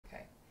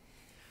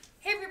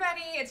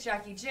everybody, it's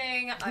Jacki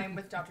Jing. I'm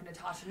with Dr.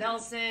 Natacha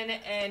Nelson,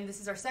 and this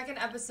is our second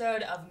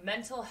episode of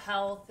Mental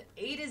Health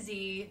A to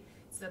Z.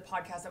 It's the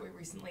podcast that we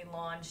recently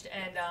launched,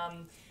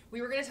 and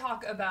we were going to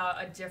talk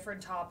about a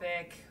different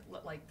topic.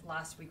 Like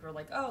last week, we were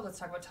like, oh, let's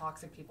talk about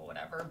toxic people,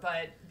 whatever.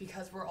 But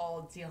because we're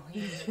all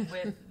dealing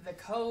with the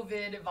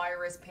COVID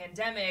virus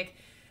pandemic,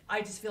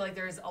 I just feel like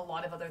there's a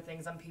lot of other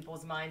things on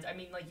people's minds. I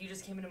mean, like, you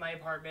just came into my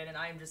apartment, and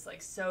I'm just,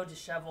 like, so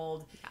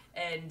disheveled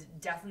and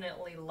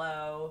definitely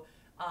low.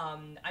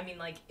 I mean,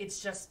 like,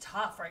 it's just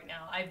tough right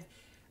now.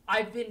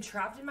 I've been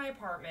trapped in my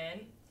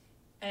apartment,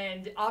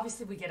 and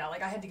obviously we get out.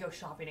 Like, I had to go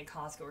shopping at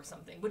Costco or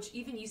something, which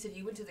even you said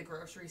you went to the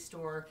grocery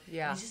store.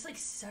 Yeah. It's just, like,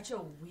 such a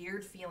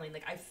weird feeling.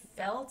 Like, I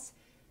felt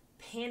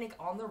panic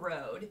on the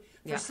road.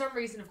 For some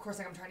reason, of course,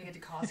 like, I'm trying to get to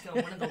Costco,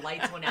 and one of the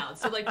lights went out.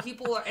 So, like,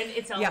 people are, and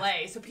it's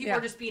LA, so people are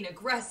just being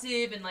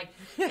aggressive and, like,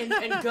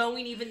 and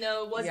going even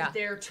though it wasn't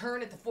their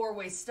turn at the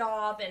four-way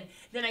stop. And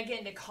then I get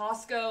into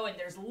Costco, and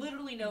there's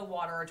literally no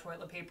water or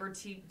toilet paper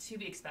to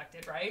be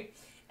expected, right?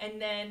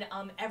 And then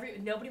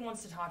nobody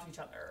wants to talk to each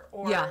other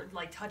or,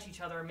 like, touch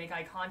each other or make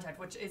eye contact,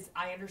 which is,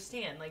 I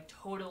understand, like,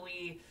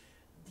 totally,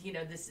 you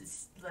know, this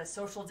is the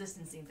social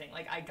distancing thing.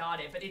 Like, I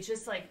got it, but it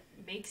just, like,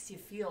 makes you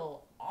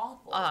feel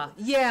awful.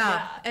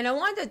 And I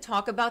wanted to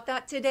talk about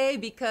that today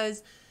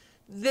because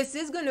this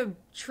is going to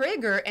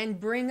trigger and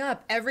bring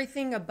up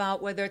everything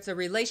about whether it's a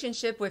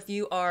relationship, if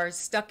you are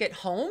stuck at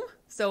home.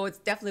 So it's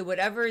definitely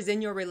whatever is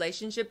in your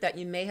relationship that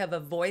you may have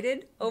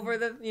avoided over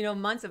the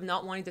months of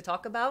not wanting to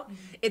talk about.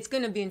 It's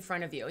going to be in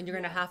front of you, and you're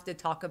going to have to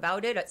talk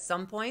about it at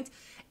some point.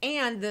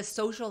 And the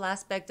social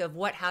aspect of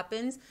what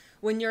happens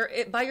when you're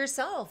by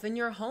yourself and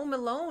you're home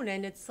alone,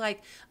 and it's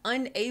like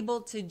unable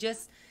to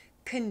just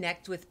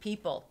connect with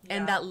people.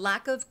 And that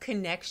lack of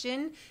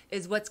connection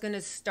is what's going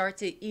to start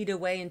to eat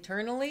away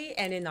internally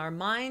and in our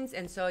minds.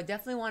 And so I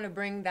definitely want to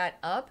bring that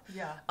up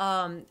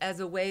as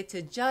a way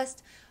to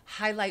just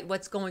highlight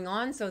what's going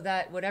on, so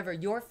that whatever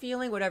you're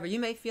feeling, whatever you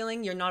may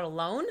feeling, you're not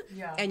alone,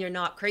 and you're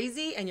not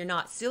crazy, and you're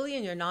not silly,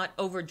 and you're not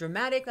over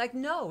dramatic. Like,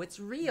 no, it's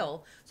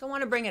real. So I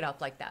want to bring it up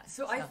like that.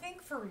 So I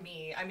think for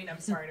me, I mean, I'm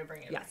sorry to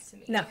bring it back to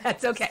me. No,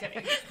 that's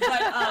okay.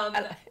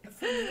 But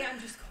for me, I'm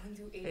just going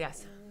through a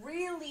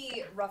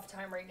really rough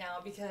time right now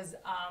because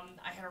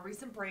I had a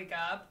recent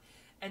breakup,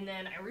 and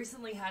then I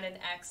recently had an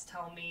ex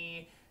tell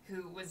me,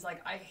 who was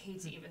like, I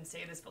hate to even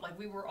say this, but like,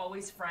 we were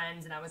always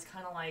friends, and I was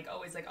kind of like,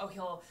 always like, oh,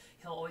 he'll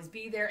always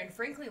be there. And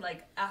frankly,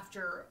 like,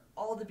 after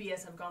all the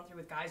BS I've gone through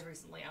with guys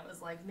recently, I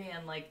was like,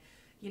 man, like,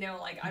 you know,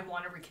 like, I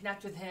want to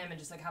reconnect with him and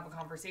just like have a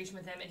conversation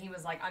with him. And he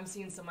was like, I'm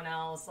seeing someone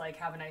else, like,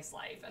 have a nice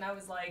life. And I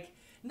was like,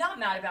 not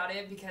mad about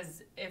it,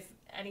 because if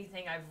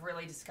anything, I've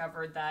really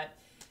discovered that,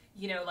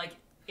 you know, like,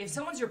 if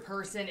someone's your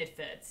person, it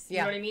fits. You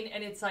know what I mean?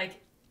 And it's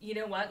like, you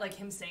know what, like,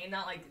 him saying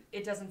that, like,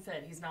 it doesn't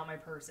fit. He's not my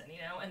person, you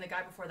know? And the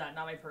guy before that,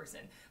 not my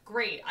person.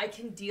 Great, I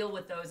can deal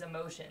with those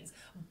emotions.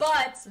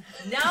 But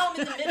now I'm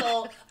in the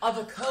middle of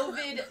a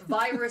COVID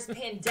virus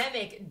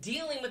pandemic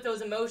dealing with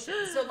those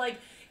emotions. So, like,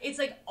 it's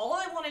like, all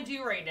I want to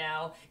do right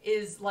now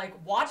is, like,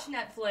 watch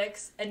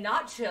Netflix and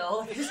not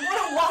chill. I just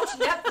want to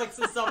watch Netflix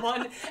with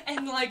someone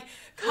and, like,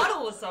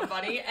 cuddle with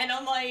somebody. And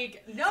I'm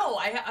like, no,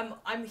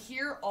 I'm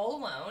here all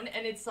alone.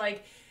 And it's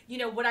like, you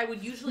know, what I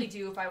would usually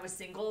do if I was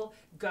single,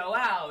 go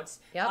out,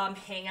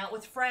 hang out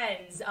with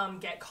friends,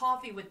 get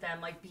coffee with them,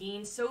 like,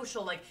 being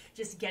social, like,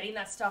 just getting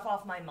that stuff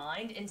off my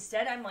mind.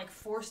 Instead, I'm, like,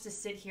 forced to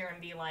sit here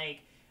and be like,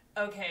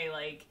 okay,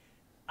 like,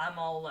 I'm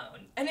all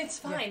alone. And it's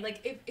fine.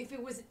 Like, if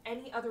it was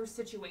any other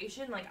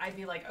situation, like, I'd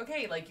be like,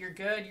 okay, like, you're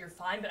good, you're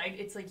fine. But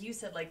it's like you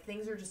said, like,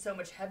 things are just so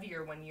much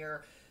heavier when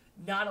you're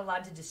not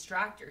allowed to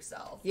distract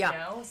yourself, you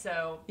know?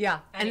 So, anyway,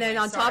 and then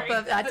on top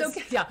of, that's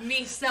okay,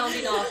 me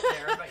sounding off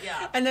there, but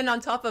and then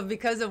on top of,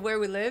 because of where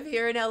we live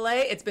here in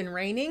LA, it's been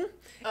raining.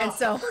 And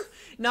so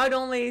not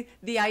only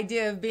the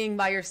idea of being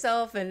by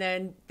yourself and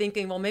then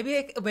thinking, well,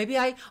 maybe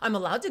I'm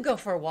allowed to go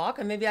for a walk,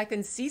 and maybe I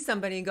can see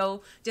somebody and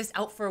go just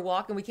out for a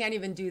walk, and we can't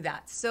even do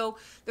that. So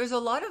there's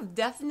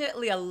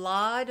definitely a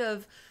lot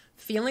of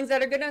feelings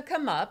that are going to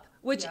come up,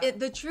 which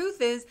the truth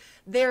is,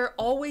 they're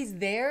always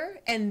there,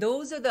 and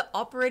those are the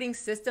operating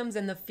systems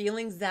and the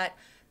feelings that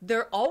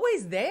they're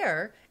always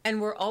there,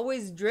 and we're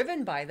always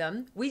driven by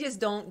them. We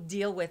just don't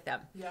deal with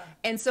them.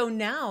 And so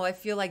now I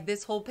feel like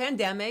this whole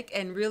pandemic,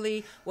 and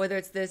really, whether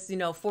it's this,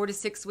 4 to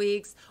 6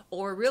 weeks,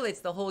 or really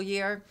it's the whole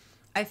year,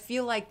 I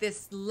feel like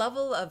this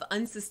level of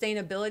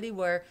unsustainability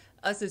where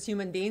us as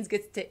human beings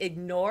gets to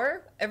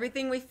ignore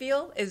everything we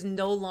feel is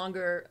no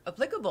longer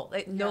applicable.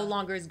 It no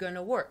longer is going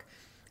to work.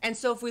 And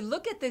so if we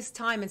look at this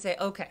time and say,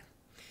 okay,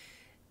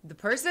 the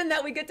person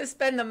that we get to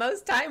spend the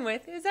most time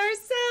with is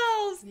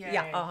ourselves.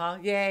 Yay.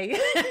 Yay.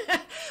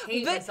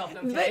 Hate myself,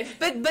 okay.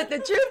 But the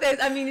truth is,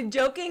 I mean,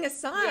 joking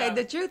aside,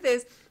 the truth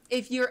is,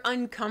 if you're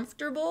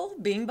uncomfortable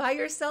being by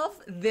yourself,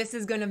 this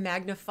is going to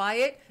magnify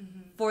it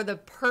for the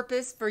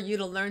purpose for you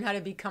to learn how to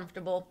be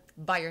comfortable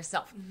by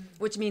yourself,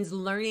 which means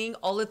learning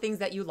all the things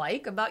that you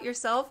like about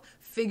yourself,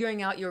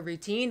 figuring out your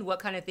routine, what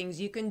kind of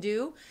things you can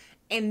do,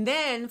 And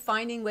then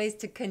finding ways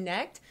to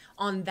connect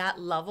on that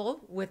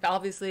level with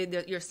obviously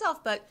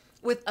yourself, but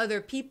with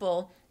other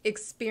people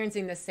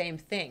experiencing the same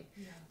thing.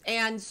 Yeah.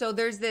 And so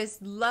there's this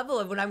level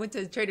of, when I went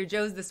to Trader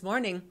Joe's this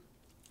morning,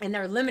 and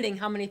they're limiting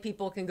how many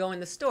people can go in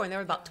the store, and there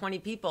were about 20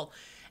 people.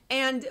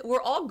 And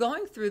we're all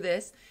going through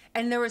this,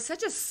 and there was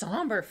such a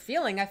somber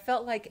feeling. I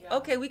felt like,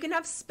 okay, we can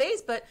have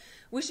space, but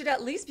we should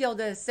at least be able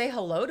to say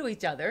hello to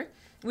each other.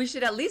 We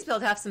should at least be able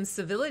to have some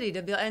civility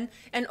to be,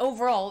 and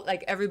overall,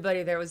 like,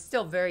 everybody there was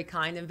still very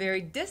kind and very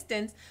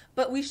distant,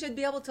 but we should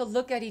be able to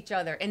look at each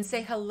other and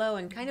say hello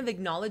and kind of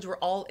acknowledge we're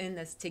all in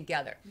this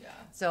together. Yeah.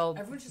 So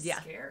everyone's just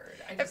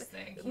scared, I just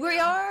think. We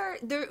are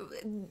there,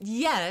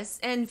 yes,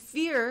 and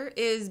fear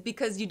is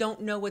because you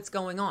don't know what's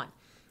going on.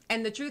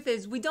 And the truth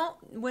is,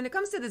 when it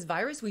comes to this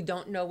virus, we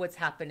don't know what's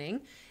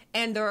happening.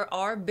 And there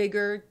are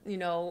bigger,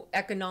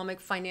 economic,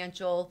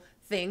 financial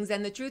things.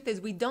 And the truth is,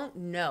 we don't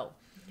know.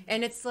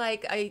 And it's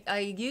like,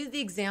 I use the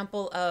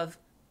example of,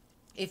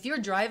 if you're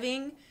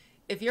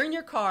in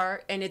your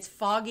car and it's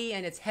foggy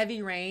and it's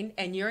heavy rain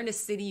and you're in a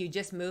city you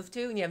just moved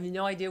to and you have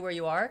no idea where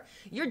you are,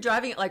 you're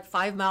driving at like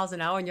 5 miles an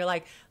hour and you're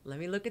like, let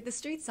me look at the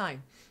street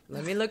sign.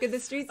 Let me look at the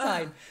street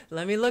sign.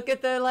 Let me look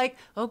at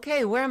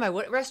okay, where am I?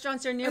 What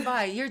restaurants are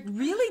nearby? You're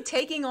really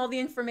taking all the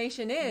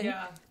information in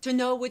to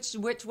know which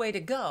way to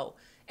go.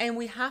 And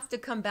we have to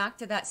come back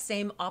to that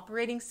same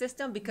operating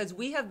system, because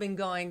we have been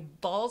going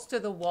balls to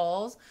the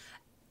walls,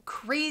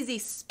 crazy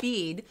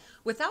speed,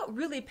 without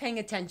really paying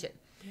attention.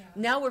 Yeah.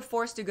 Now we're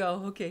forced to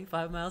go, okay,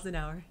 5 miles an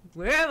hour.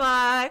 Where am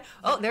I?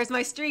 Oh, there's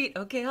my street.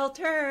 Okay, I'll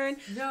turn.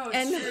 No,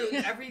 it's true.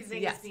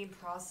 Everything is being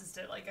processed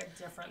at like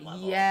a different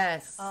level.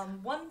 Yes.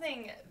 One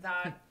thing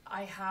that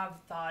I have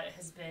thought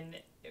has been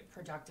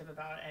productive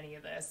about any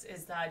of this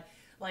is that,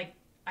 like,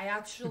 I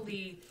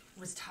actually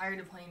was tired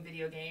of playing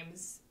video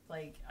games.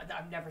 Like,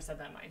 I've never said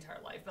that in my entire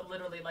life, but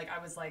literally, like,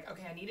 I was like,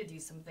 okay, I need to do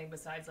something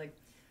besides, like,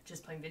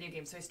 just playing video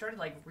games. So I started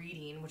like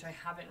reading, which I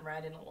haven't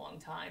read in a long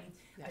time.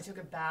 Yeah. I took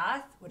a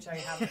bath, which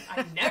I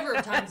never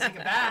have time to take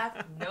a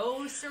bath.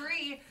 No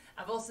siree.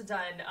 I've also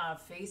done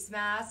face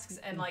masks,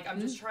 and like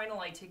I'm just trying to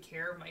like take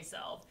care of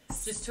myself.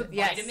 Just took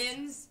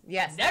vitamins.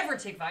 Yes. Never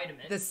take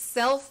vitamins. The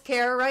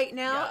self-care right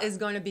now is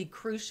going to be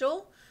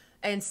crucial,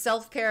 and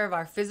self-care of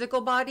our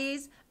physical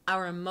bodies,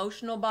 our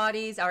emotional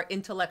bodies, our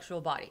intellectual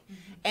body.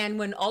 And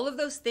when all of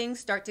those things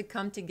start to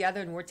come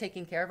together and we're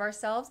taking care of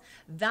ourselves,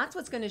 that's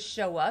what's going to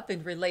show up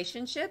in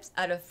relationships,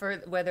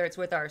 whether it's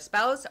with our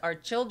spouse, our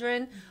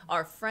children,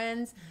 our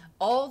friends.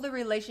 All the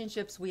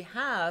relationships we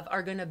have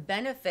are going to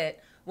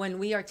benefit when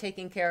we are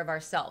taking care of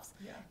ourselves.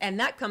 Yeah. And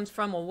that comes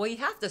from, we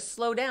have to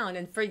slow down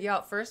and figure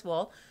out first,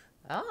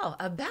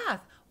 a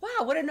bath.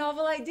 Wow, what a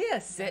novel idea.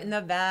 Sit in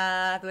the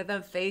bath with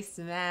a face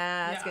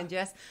mask and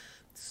just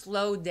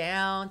slow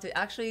down to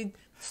actually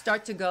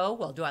start to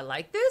go, do I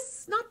like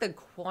this? Not the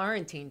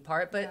quarantine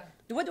part, but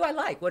what do I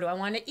like? What do I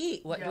want to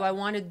eat? What do I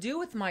want to do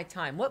with my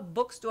time? What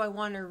books do I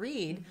want to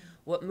read?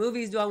 What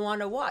movies do I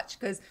want to watch?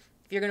 Because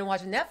if you're going to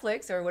watch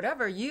Netflix or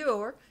whatever,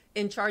 you're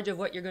in charge of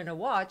what you're going to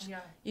watch.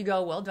 You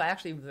go, do I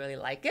actually really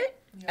like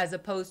it? As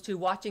opposed to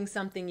watching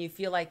something you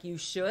feel like you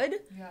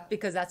should,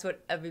 because that's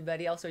what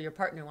everybody else or your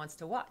partner wants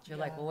to watch. You're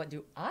like, what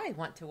do I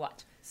want to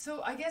watch?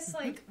 So I guess,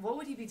 like, what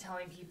would you be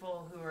telling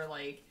people who are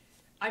like,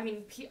 I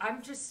mean,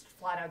 I'm just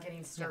flat out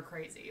getting stir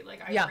crazy.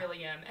 Like, I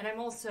really am. And I'm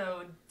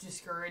also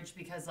discouraged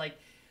because, like,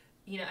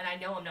 and I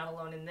know I'm not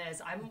alone in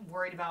this. I'm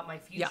worried about my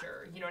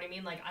future. You know what I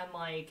mean? Like, I'm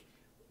like,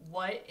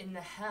 what in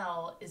the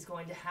hell is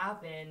going to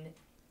happen,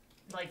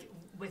 like,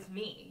 with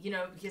me?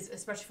 Because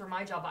especially for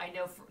my job, I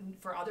know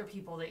for other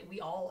people that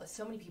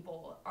so many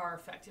people are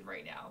affected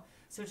right now.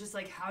 So it's just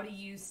like, how do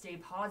you stay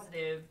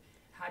positive?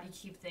 How do you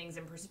keep things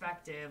in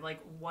perspective? Like,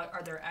 what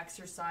are there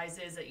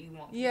exercises that you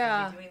want people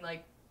to be doing?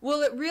 Like,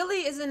 well, it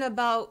really isn't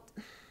about,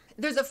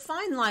 there's a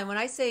fine line. When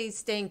I say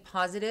staying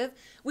positive,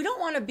 we don't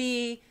want to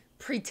be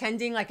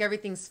pretending like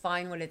everything's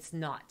fine when it's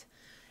not.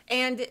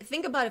 And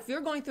think about, if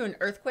you're going through an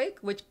earthquake,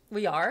 which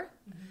we are,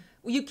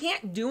 you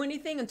can't do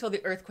anything until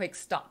the earthquake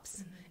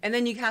stops. And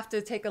then you have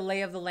to take a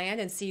lay of the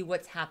land and see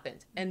what's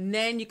happened. And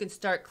then you can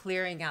start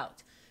clearing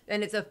out.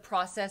 And it's a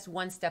process,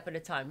 one step at a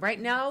time. Right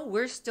now,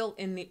 we're still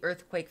in the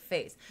earthquake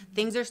phase.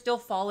 Things are still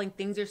falling,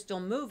 things are still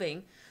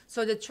moving.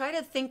 So to try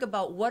to think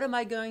about, what am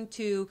I going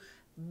to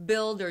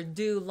build or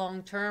do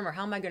long term, or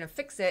how am I going to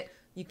fix it,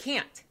 you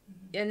can't.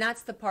 And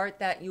that's the part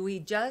that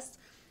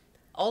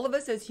all of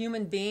us as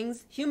human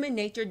beings, human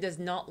nature does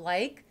not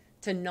like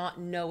to not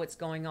know what's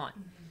going on.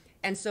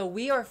 And so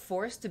we are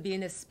forced to be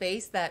in a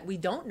space that we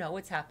don't know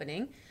what's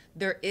happening.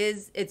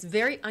 It's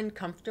very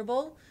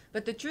uncomfortable,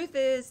 but the truth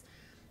is,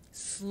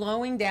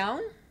 slowing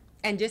down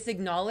and just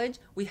acknowledge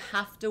we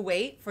have to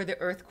wait for the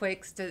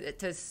earthquakes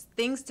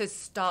things to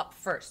stop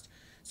first.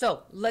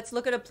 So let's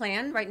look at a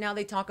plan. Right now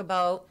they talk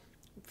about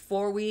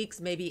 4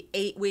 weeks, maybe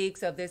 8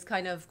 weeks of this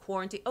kind of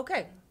quarantine.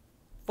 Okay,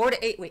 4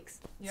 to 8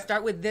 weeks.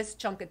 Start with this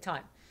chunk of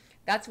time.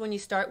 That's when you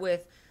start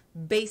with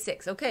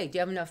basics. Okay, do you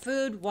have enough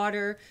food,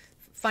 water,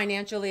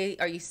 financially,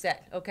 are you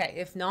set? Okay,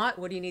 if not,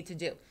 what do you need to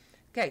do?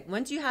 Okay,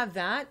 once you have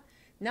that,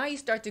 now you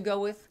start to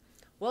go with,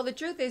 Well, the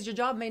truth is your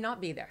job may not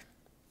be there,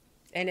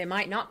 and it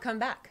might not come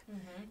back,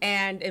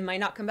 and it might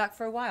not come back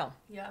for a while.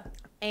 Yeah.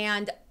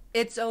 And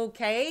it's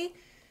okay.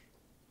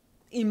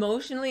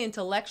 Emotionally,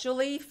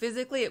 intellectually,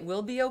 physically, it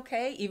will be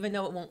okay, even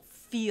though it won't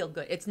feel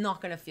good. It's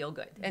not going to feel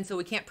good. And so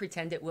we can't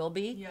pretend it will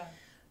be. Yeah.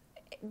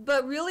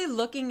 But really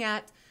looking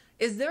at,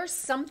 is there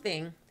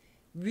something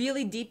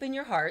really deep in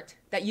your heart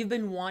that you've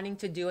been wanting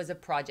to do as a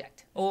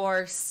project,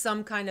 or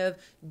some kind of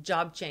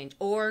job change,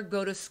 or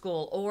go to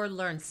school, or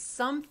learn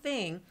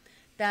something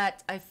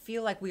that I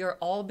feel like we are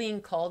all being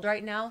called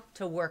right now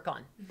to work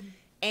on,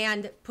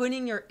 and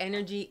putting your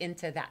energy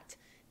into that,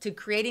 to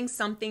creating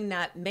something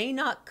that may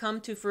not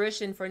come to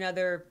fruition for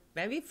another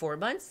maybe 4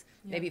 months,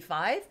 maybe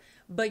 5,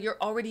 but you're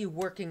already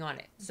working on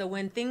it. So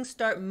when things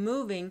start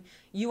moving,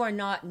 you are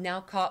not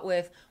now caught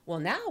with, well,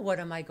 now what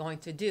am I going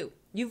to do?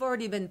 You've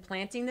already been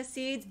planting the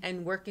seeds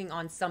and working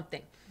on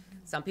something.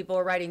 Some people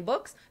are writing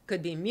books,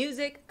 could be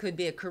music, could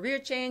be a career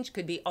change,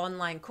 could be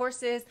online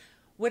courses.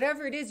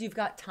 Whatever it is, you've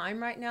got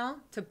time right now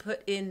to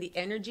put in the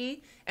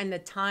energy and the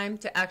time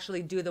to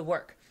actually do the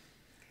work.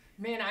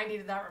 Man, I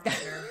needed that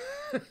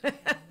reminder.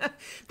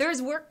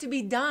 There's work to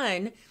be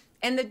done.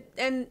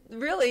 And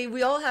really,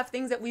 we all have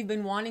things that we've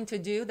been wanting to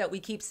do that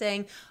we keep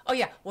saying, oh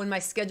yeah, when my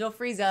schedule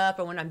frees up,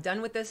 or when I'm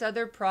done with this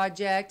other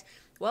project.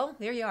 Well,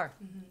 there you are.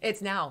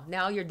 It's now.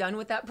 Now you're done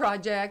with that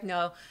project.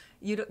 No,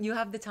 you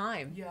have the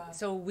time. Yeah.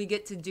 So we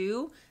get to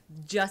do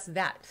just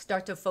that.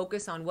 Start to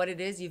focus on what it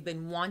is you've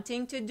been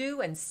wanting to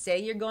do and say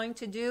you're going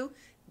to do,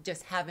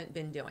 just haven't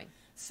been doing.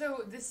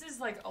 So this is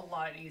like a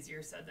lot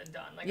easier said than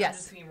done. Like, Yes. I'm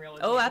just being real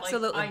with Oh, you.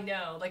 absolutely. Like, I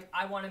know. Like,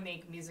 I want to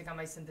make music on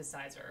my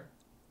synthesizer.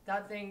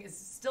 That thing is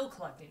still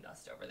collecting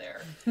dust over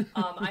there.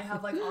 I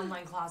have like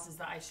online classes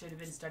that I should have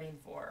been studying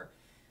for.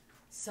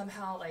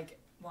 Somehow, like,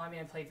 well, I mean,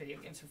 I played video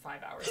games for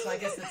 5 hours, so I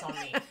guess that's on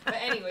me. But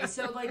anyway,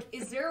 so like,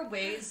 is there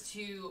ways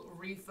to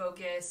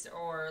refocus,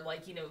 or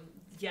like, you know,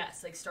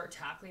 yes, like start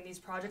tackling these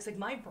projects? Like,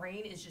 my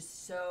brain is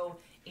just so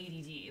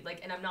ADD.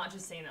 Like, and I'm not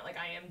just saying that. Like,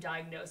 I am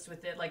diagnosed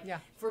with it. Like,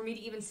 for me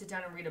to even sit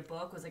down and read a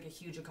book was like a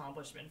huge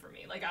accomplishment for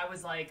me. Like, I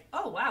was like,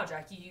 oh wow,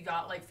 Jackie, you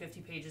got like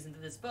 50 pages into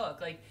this book.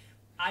 Like,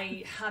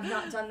 I have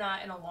not done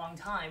that in a long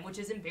time, which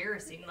is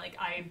embarrassing. Like,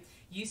 I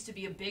used to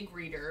be a big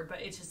reader, but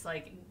it's just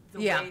like the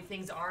way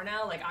things are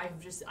now. Like, I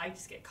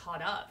just get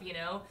caught up, you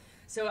know?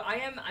 So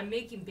I'm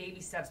making baby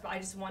steps, but I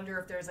just wonder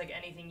if there's like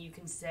anything you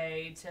can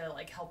say to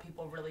like help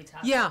people really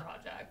tackle the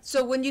project.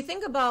 So when you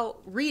think about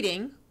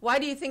reading, why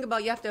do you think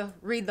about you have to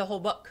read the whole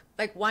book?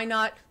 Like, why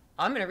not,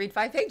 I'm going to read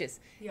 5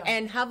 pages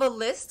and have a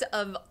list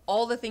of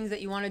all the things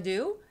that you want to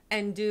do,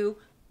 and do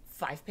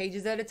 5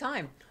 pages at a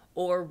time.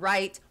 Or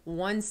write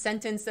 1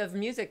 sentence of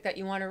music that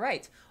you want to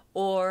write,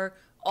 or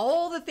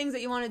all the things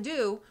that you want to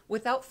do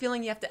without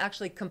feeling you have to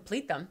actually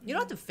complete them. You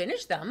don't have to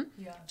finish them,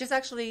 just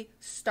actually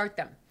start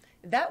them.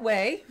 That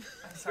way...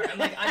 I'm sorry,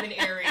 I'm an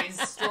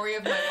Aries. Story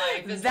of my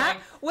life is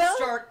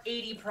start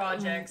 80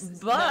 projects.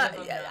 But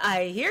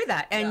I hear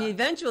that. And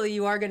eventually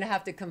you are going to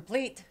have to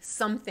complete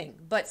something.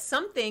 But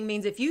something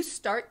means if you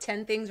start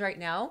 10 things right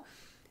now,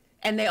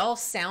 and they all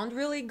sound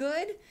really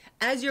good,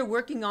 as you're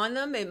working on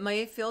them, it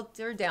may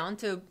filter down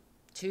to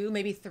 2,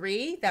 maybe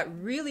 3 that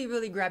really,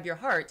 really grab your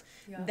heart.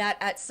 That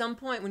at some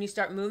point when you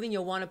start moving,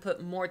 you'll want to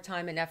put more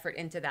time and effort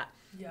into that.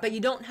 But you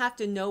don't have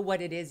to know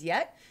what it is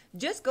yet.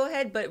 Just go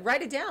ahead, but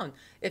write it down.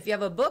 If you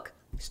have a book,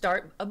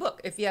 start a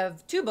book. If you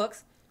have 2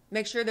 books,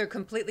 make sure they're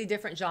completely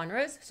different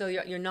genres, so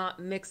you're not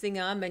mixing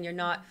them and you're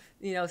not,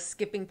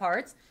 skipping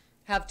parts.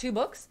 Have 2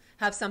 books.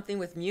 Have something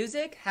with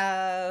music.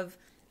 Have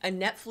a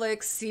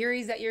Netflix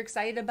series that you're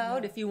excited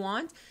about if you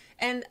want.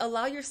 And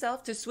allow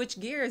yourself to switch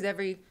gears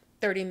every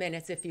 30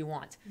 minutes if you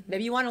want.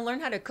 Maybe you want to learn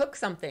how to cook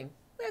something.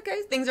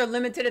 Okay, things are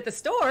limited at the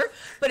store,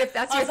 but if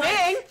that's your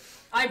thing,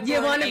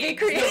 you want to be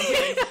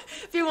creative.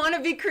 If you want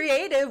to be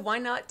creative, why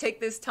not take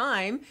this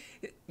time?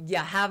 You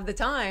have the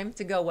time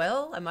to go,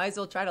 well, I might as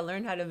well try to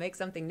learn how to make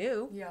something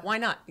new. Why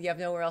not? You have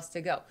nowhere else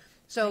to go.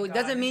 So it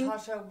doesn't mean...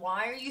 Natasha,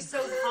 why are you so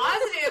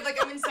positive? Like,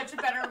 I'm in such a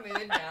better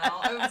mood now.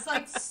 I was,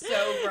 like,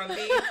 so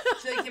grumpy.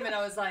 She came in,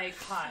 I was like,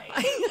 hi.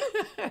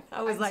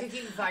 I'm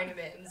taking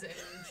vitamins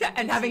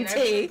and having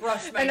tea.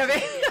 Brush my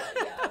teeth.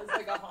 Yeah, it was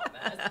like a hot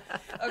mess.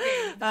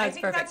 Okay, I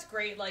think perfect. that's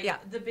great.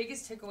 Like, the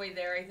biggest takeaway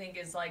there, I think,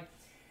 is, like,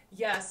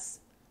 yes,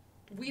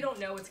 we don't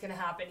know what's going to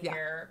happen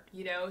here,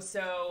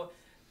 so...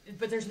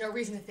 But there's no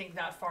reason to think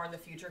that far in the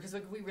future, because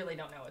like, we really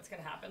don't know what's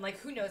going to happen. Like,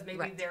 who knows?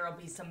 Maybe there will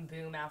be some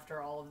boom after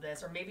all of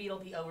this, or maybe it'll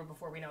be over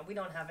before we know. We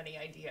don't have any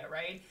idea,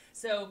 right?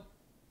 So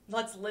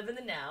let's live in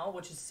the now,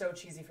 which is so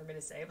cheesy for me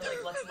to say, but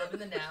like, let's live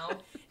in the now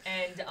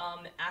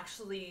and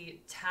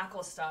actually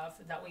tackle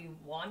stuff that we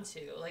want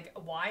to. Like,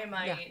 why am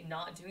I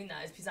not doing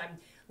that? It's because I'm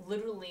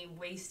literally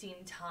wasting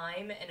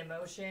time and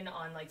emotion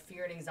on like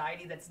fear and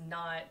anxiety that's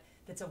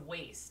a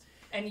waste.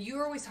 And you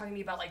were always talking to me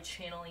about, like,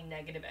 channeling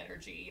negative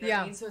energy. You know what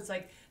I mean? So it's,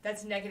 like,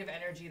 that's negative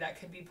energy that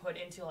could be put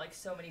into, like,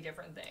 so many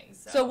different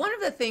things. So one of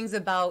the things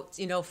about,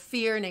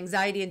 fear and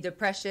anxiety and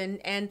depression,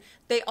 and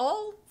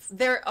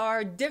there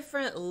are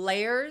different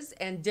layers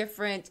and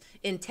different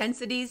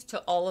intensities to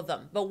all of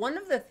them. But one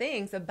of the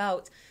things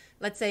about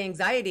let's say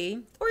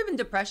anxiety or even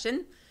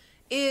depression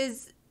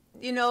is,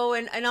 you know,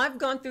 and I've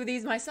gone through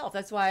these myself.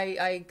 That's why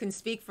I can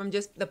speak from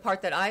just the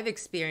part that I've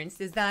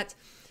experienced, is that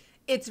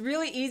it's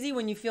really easy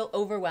when you feel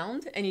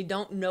overwhelmed and you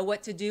don't know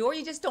what to do, or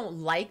you just don't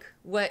like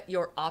what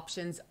your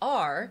options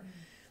are.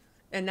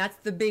 And that's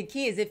the big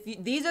key, is if you,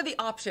 these are the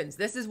options,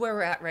 this is where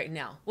we're at right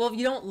now. Well, if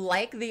you don't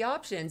like the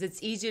options,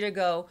 it's easy to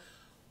go,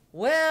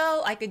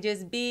 well, I could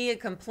just be a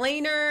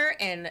complainer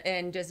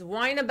and just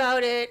whine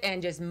about it and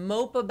just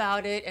mope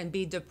about it and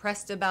be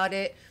depressed about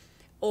it.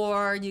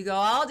 Or you go,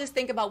 I'll just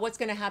think about what's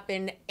going to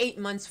happen 8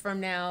 months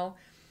from now.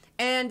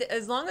 And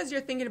as long as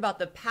you're thinking about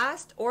the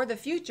past or the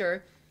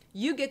future,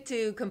 you get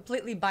to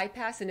completely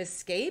bypass and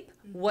escape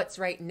what's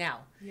right now.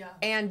 Yeah.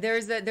 And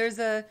there's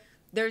a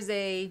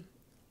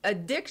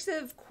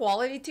addictive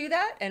quality to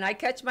that. And I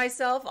catch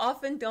myself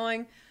often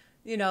going,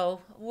 you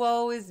know,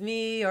 woe is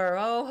me, or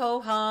oh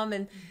ho hum.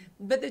 And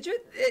but the truth,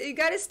 you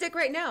got to stick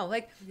right now.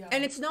 Like,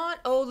 and it's not,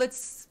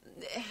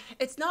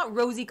 it's not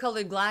rosy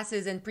colored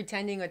glasses and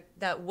pretending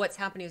that what's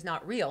happening is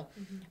not real,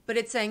 but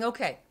it's saying,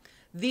 okay,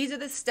 these are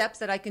the steps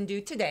that I can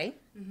do today.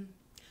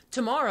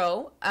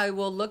 Tomorrow, I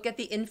will look at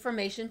the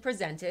information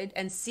presented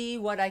and see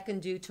what I can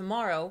do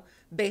tomorrow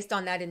based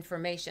on that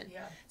information.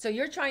 Yeah. So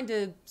you're trying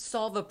to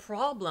solve a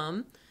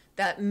problem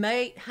that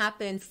might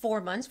happen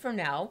 4 months from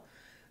now.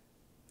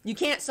 You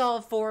can't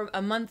solve for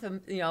a month,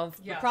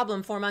 a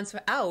problem 4 months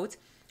out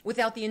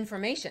without the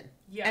information.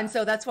 Yeah. And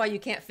so that's why you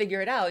can't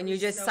figure it out, and you're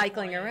just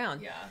cycling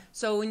around. Yeah.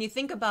 So when you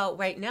think about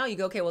right now, you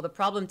go, okay, well, the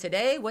problem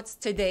today, what's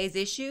today's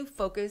issue?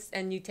 Focus,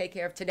 and you take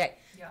care of today.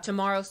 Yeah.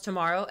 Tomorrow's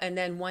tomorrow, and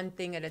then one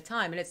thing at a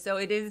time. And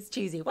it is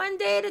cheesy. One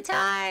day at a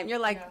time. You're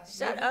like,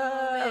 shut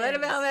up, let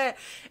them have it.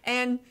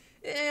 And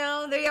you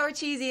know, they are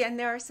cheesy, and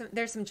there's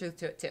some truth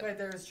to it too. But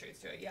there is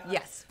truth to it, yeah.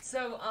 Yes.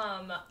 So,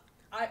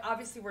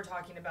 obviously we're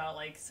talking about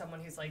like someone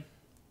who's like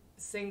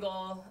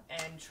single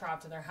and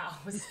trapped in their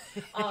house.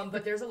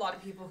 But there's a lot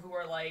of people who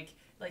are like,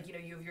 you know,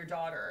 you have your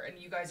daughter and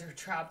you guys are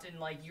trapped in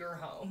like your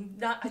home.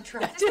 Not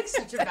trapped is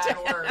such a bad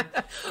word.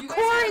 You guys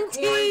are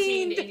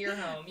quarantined in your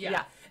home.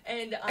 Yeah.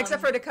 And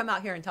except for to come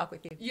out here and talk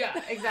with you. Yeah,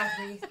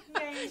 exactly.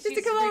 Just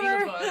to come reading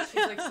over. a book.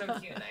 She's like so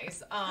cute and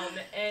nice.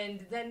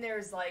 And then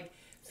there's like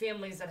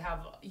families that have,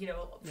 you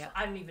know,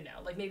 I don't even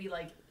know, like maybe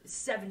like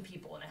 7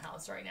 people in a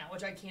house right now,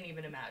 which I can't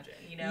even imagine,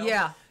 you know?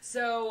 Yeah.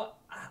 So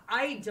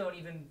I don't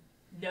even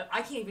know,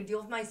 I can't even deal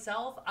with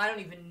myself. I don't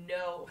even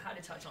know how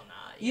to touch on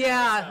that.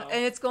 Yeah,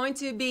 and it's going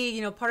to be,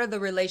 you know, part of the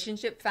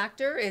relationship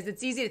factor is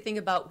it's easy to think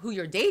about who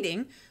you're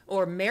dating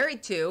or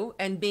married to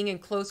and being in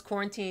close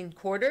quarantine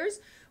quarters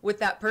with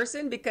that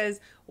person, because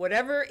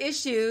whatever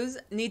issues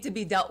need to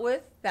be dealt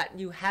with that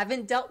you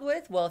haven't dealt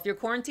with, well, if you're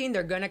quarantined,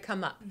 they're going to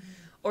come up.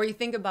 Or you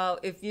think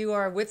about if you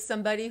are with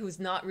somebody who's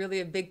not really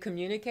a big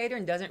communicator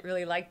and doesn't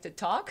really like to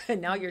talk, and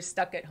now you're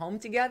stuck at home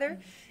together,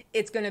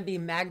 it's going to be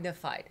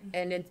magnified.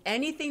 And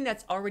anything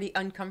that's already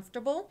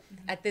uncomfortable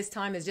at this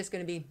time is just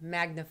going to be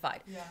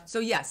magnified. Yeah. So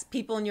yes,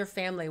 people in your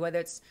family, whether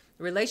it's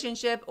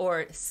relationship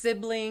or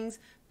siblings,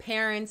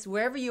 parents,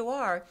 wherever you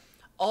are,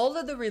 all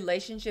of the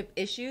relationship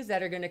issues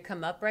that are going to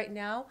come up right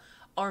now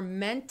are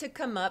meant to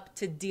come up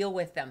to deal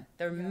with them.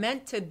 They're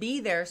meant to be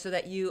there so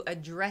that you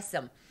address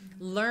them.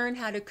 Learn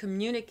how to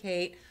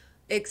communicate,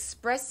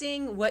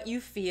 expressing what you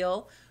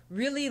feel,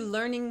 really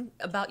learning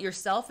about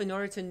yourself in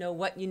order to know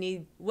what you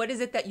need. What is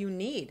it that you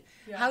need?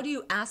 Yeah. How do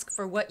you ask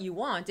for what you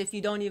want if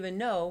you don't even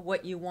know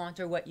what you want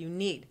or what you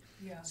need?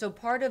 Yeah. So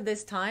part of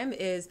this time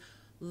is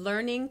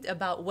learning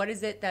about what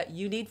is it that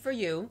you need for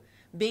you,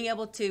 being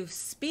able to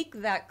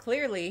speak that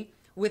clearly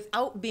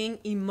without being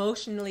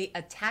emotionally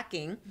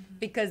attacking,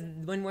 because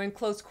when we're in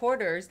close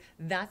quarters,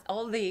 that's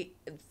all the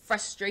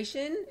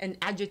frustration and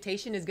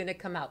agitation is going to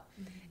come out.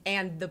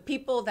 And the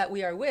people that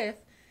we are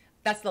with,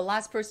 that's the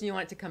last person you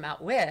want it to come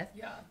out with,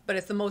 but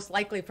it's the most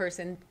likely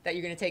person that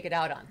you're going to take it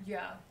out on.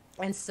 Yeah.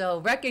 And so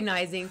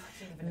recognizing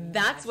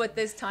that's what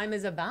this time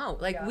is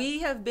about. Like we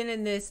have been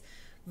in this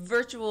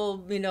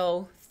virtual, you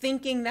know,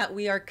 thinking that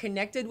we are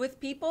connected with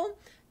people,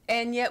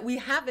 and yet we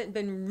haven't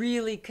been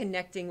really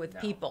connecting with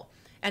people.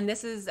 And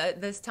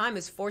this time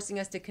is forcing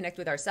us to connect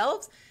with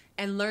ourselves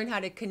and learn how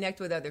to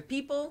connect with other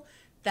people.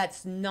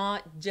 That's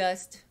not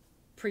just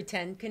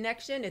pretend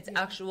connection. It's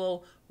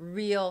actual,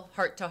 real,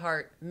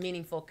 heart-to-heart,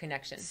 meaningful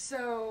connection.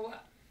 So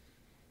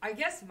I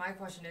guess my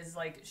question is,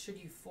 like, should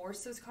you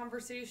force those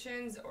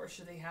conversations or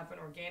should they happen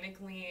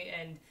organically?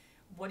 And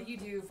what do you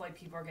do if, like,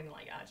 people are getting,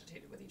 like,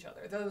 agitated with each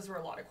other? Those were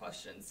a lot of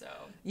questions, so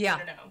I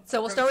don't know. So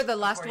we'll start with the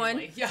last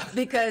one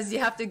because you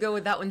have to go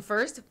with that one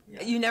first.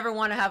 You never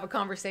want to have a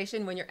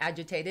conversation when you're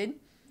agitated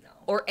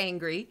or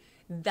angry.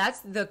 That's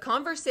the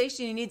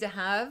conversation you need to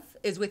have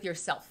is with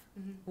yourself.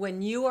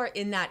 When you are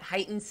in that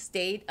heightened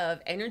state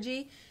of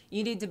energy,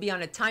 you need to be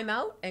on a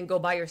timeout and go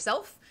by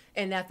yourself.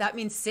 And if that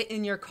means sit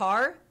in your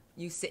car,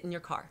 you sit in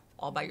your car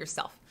all by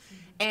yourself.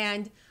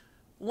 And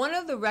one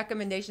of the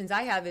recommendations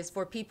I have is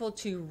for people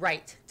to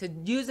write, to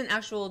use an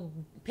actual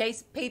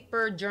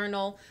paper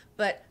journal,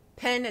 but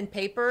pen and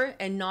paper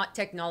and not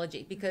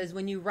technology. Because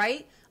when you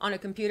write on a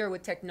computer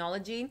with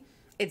technology,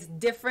 it's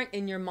different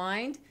in your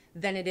mind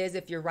than it is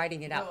if you're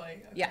writing it out. Really?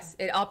 Okay. Yes,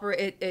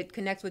 it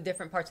connects with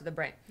different parts of the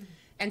brain.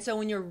 And so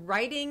when you're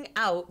writing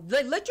out,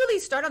 literally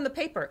start on the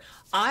paper.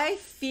 I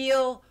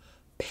feel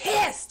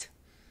pissed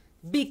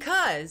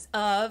because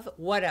of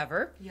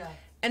whatever. Yeah.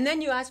 And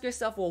then you ask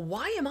yourself, well,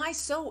 why am I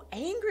so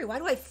angry? Why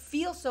do I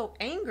feel so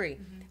angry?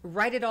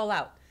 Write it all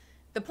out.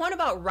 The point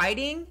about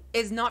writing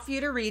is not for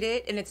you to read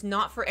it, and it's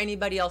not for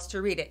anybody else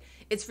to read it.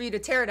 It's for you to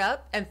tear it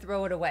up and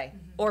throw it away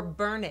or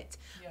burn it.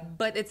 Yeah.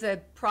 But it's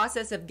a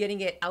process of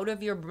getting it out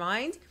of your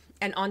mind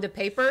and onto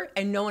paper,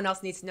 and no one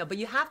else needs to know. But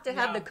you have to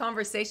have the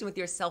conversation with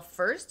yourself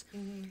first,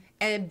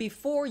 and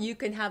before you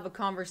can have a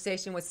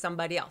conversation with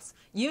somebody else.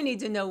 You need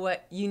to know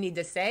what you need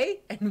to say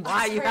and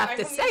why you have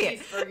to say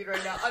it.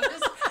 Right now. I'm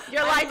just,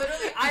 You're like,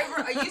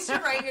 I used to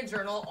write in a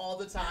journal all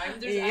the time.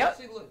 There's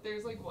actually,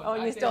 there's like one. Oh,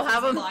 you still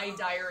have them? My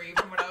diary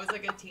from when I was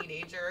like a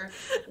teenager.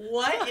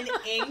 What an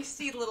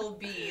angsty little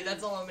bee.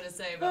 That's all I'm gonna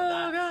say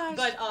about that.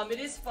 Gosh. But it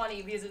is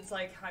funny because it's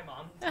like, hi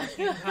mom,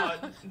 talking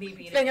about me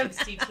being an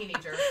angsty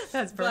teenager.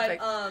 That's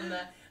perfect.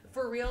 But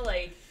for real,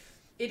 like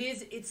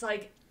it's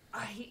like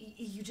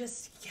you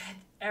just get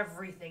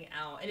everything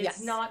out, and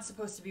it's not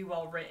supposed to be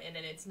well written,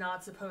 and it's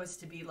not supposed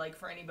to be like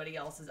for anybody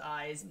else's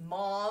eyes.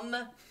 Mom,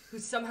 who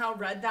somehow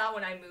read that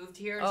when I moved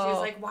here, she was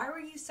like, "Why were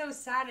you so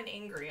sad and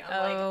angry?"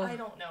 I'm like, "I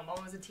don't know.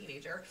 Mom was a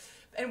teenager."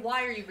 And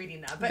why are you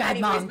reading that? But Bad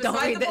anyways, mom, don't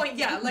read the point.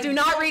 Yeah, like, do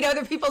not read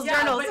other people's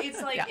journals. But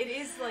it's like it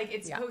is like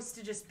it's supposed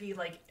to just be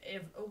like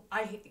if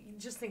I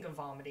just think of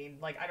vomiting.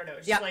 Like I don't know,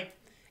 it's just like.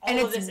 And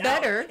it's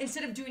better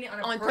instead of doing it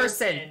on a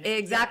person.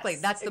 Exactly.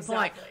 Yes, that's the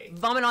point.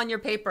 Vomit on your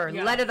paper.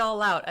 Let it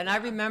all out. And I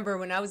remember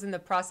when I was in the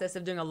process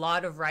of doing a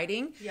lot of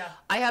writing,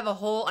 I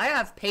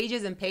have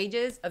pages and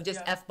pages of just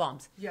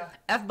F-bombs. Yeah.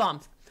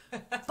 F-bombs.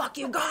 Fuck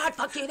you, God.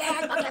 Fuck you,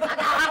 Dad. Fuck you,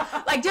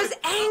 God. Like just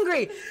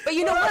angry. But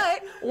you know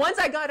what? Once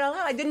I got it all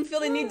out, I didn't feel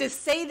the need to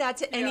say that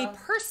to any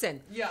person.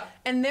 Yeah.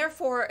 And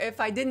therefore, if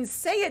I didn't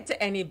say it to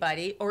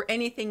anybody or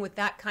anything with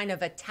that kind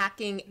of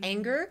attacking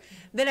anger,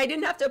 then I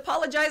didn't have to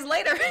apologize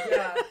later.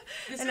 Yeah.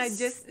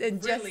 This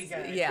is really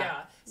good.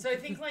 Yeah. So I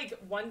think like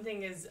one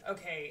thing is,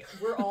 okay,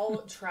 we're all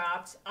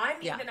trapped.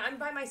 I'm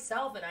by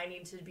myself, and I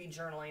need to be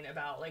journaling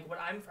about like what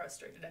I'm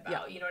frustrated about.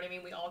 Yeah. You know what I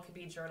mean? We all could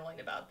be journaling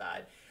about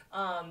that.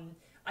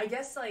 I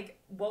guess, like,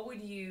 what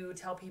would you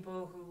tell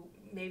people who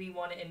maybe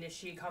want to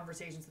initiate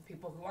conversations with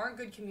people who aren't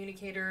good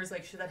communicators?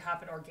 Like, should that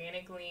happen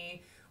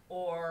organically?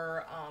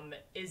 Or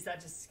is that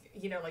just,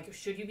 you know, like,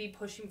 should you be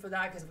pushing for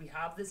that because we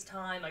have this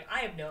time? Like, I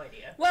have no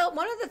idea. Well,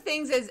 one of the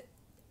things is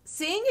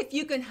seeing if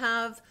you can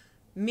have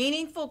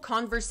meaningful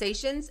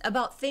conversations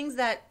about things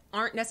that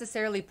aren't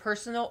necessarily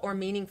personal or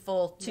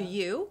meaningful to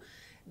you,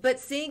 but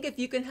seeing if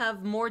you can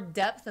have more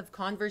depth of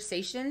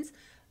conversations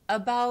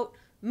about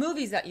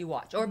movies that you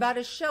watch or about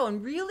a show,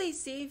 and really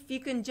see if you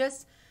can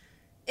just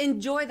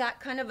enjoy that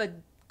kind of a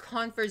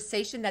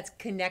conversation that's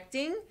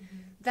connecting,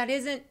 that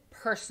isn't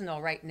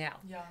personal right now.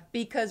 Yeah.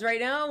 Because right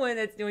now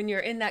when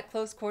you're in that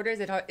close quarters,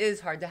 it is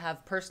hard to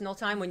have personal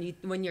time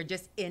when you're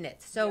just in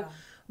it. So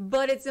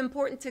but it's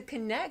important to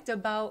connect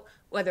about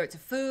whether it's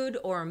food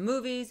or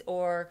movies,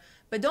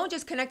 but don't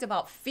just connect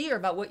about fear,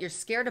 about what you're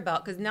scared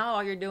about, because now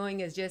all you're doing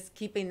is just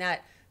keeping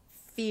that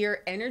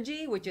fear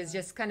energy, which is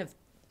just kind of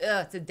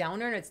it's a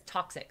downer and it's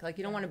toxic. Like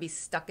you don't want to be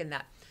stuck in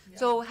that. Yeah.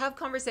 So have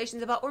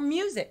conversations about, or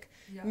music,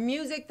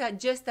 music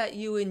that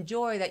you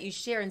enjoy, that you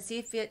share, and see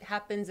if it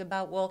happens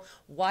about, well,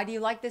 why do you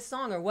like this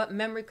song, or what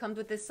memory comes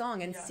with this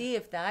song, and see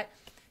if that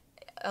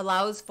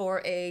allows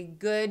for a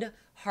good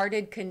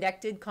hearted,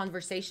 connected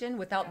conversation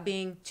without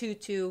being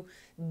too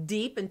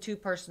deep and too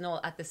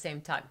personal at the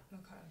same time.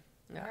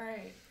 Okay. All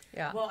right.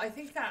 Yeah. Well, I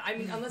think that, I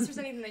mean, unless there's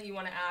anything that you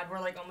want to add, we're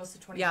like almost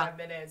to 25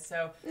 minutes.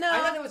 So I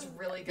thought that was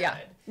really good. Yeah.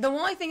 The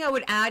only thing I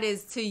would add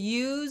is to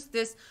use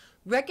this,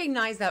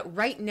 recognize that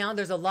right now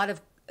there's a lot of,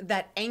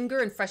 that anger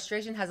and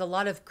frustration has a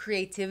lot of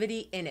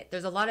creativity in it.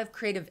 There's a lot of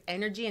creative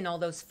energy in all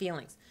those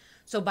feelings.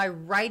 So by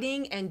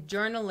writing and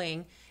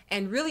journaling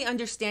and really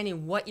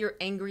understanding what you're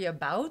angry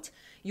about,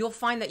 you'll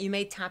find that you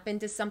may tap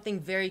into something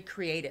very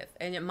creative.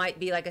 And it might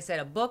be, like I said,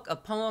 a book, a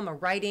poem, a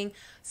writing.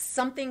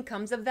 Something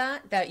comes of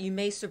that you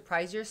may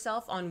surprise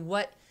yourself on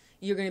what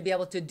you're going to be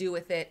able to do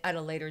with it at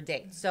a later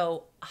date.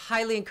 So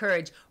highly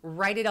encourage,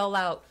 write it all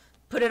out,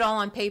 put it all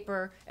on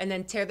paper, and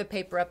then tear the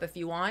paper up if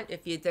you want,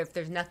 if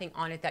there's nothing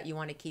on it that you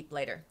want to keep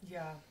later.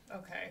 Yeah,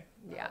 okay.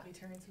 I'll be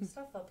tearing some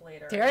stuff up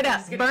later. Tear it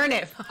up, burn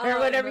it, or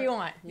whatever you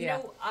want. You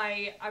know,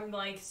 I'm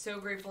like so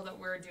grateful that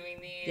we're doing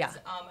these. Yeah.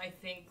 I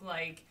think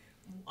like,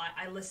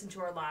 I listened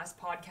to our last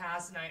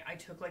podcast, and I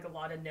took like a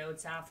lot of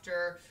notes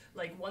after.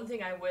 Like one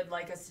thing I would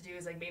like us to do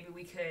is like maybe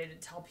we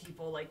could tell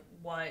people like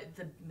what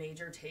the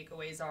major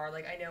takeaways are.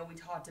 Like I know we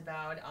talked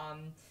about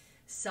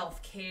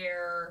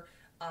self-care,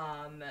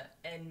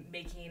 and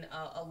making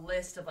a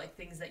list of like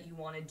things that you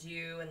want to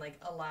do, and like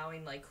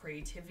allowing like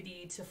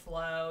creativity to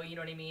flow, you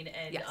know what I mean?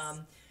 And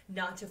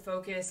not to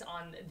focus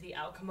on the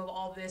outcome of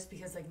all of this,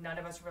 because like none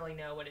of us really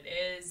know what it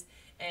is.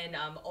 And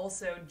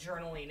also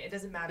journaling. It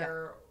doesn't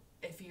matter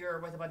if you're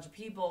with a bunch of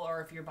people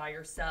or if you're by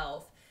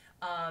yourself.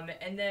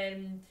 And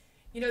then,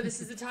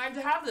 this is the time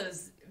to have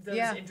those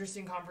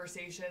interesting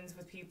conversations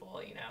with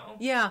people,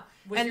 Yeah.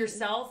 With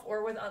yourself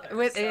or with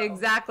others.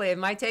 Exactly.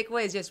 My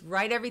takeaway is just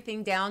write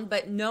everything down,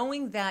 but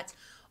knowing that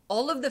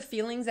all of the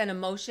feelings and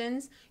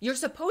emotions, you're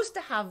supposed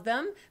to have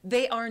them.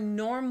 They are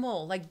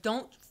normal. Like,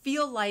 don't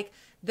feel like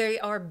they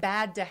are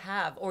bad to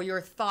have, or your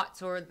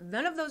thoughts, or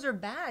none of those are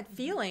bad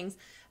feelings.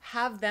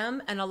 Have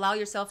them and allow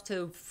yourself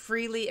to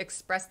freely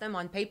express them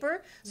on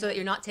paper so that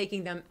you're not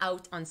taking them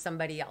out on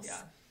somebody else.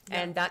 Yeah.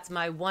 And that's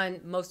my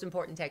one most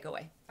important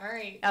takeaway. All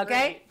right.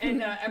 Okay. Great.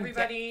 And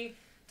everybody,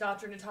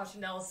 Dr. Natacha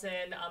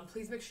Nelson,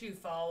 please make sure you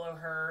follow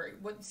her.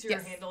 What's your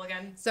handle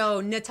again?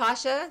 So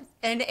Natacha,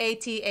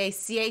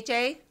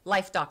 Natacha,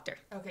 Life Doctor.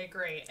 Okay,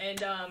 great.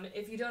 And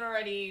if you don't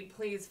already,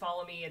 please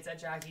follow me. It's at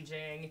Jacki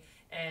Jing.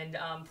 And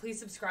please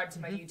subscribe to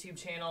my YouTube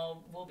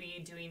channel. We'll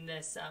be doing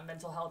this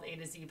mental health A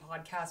to Z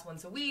podcast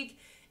once a week.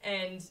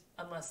 And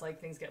unless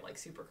things get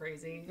super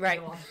crazy,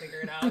 right, we'll have to figure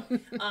it out.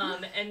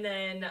 And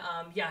then,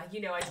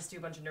 I just do a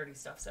bunch of nerdy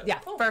stuff. So yeah,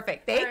 cool.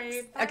 Perfect. Thanks.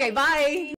 Right, bye. Okay, bye.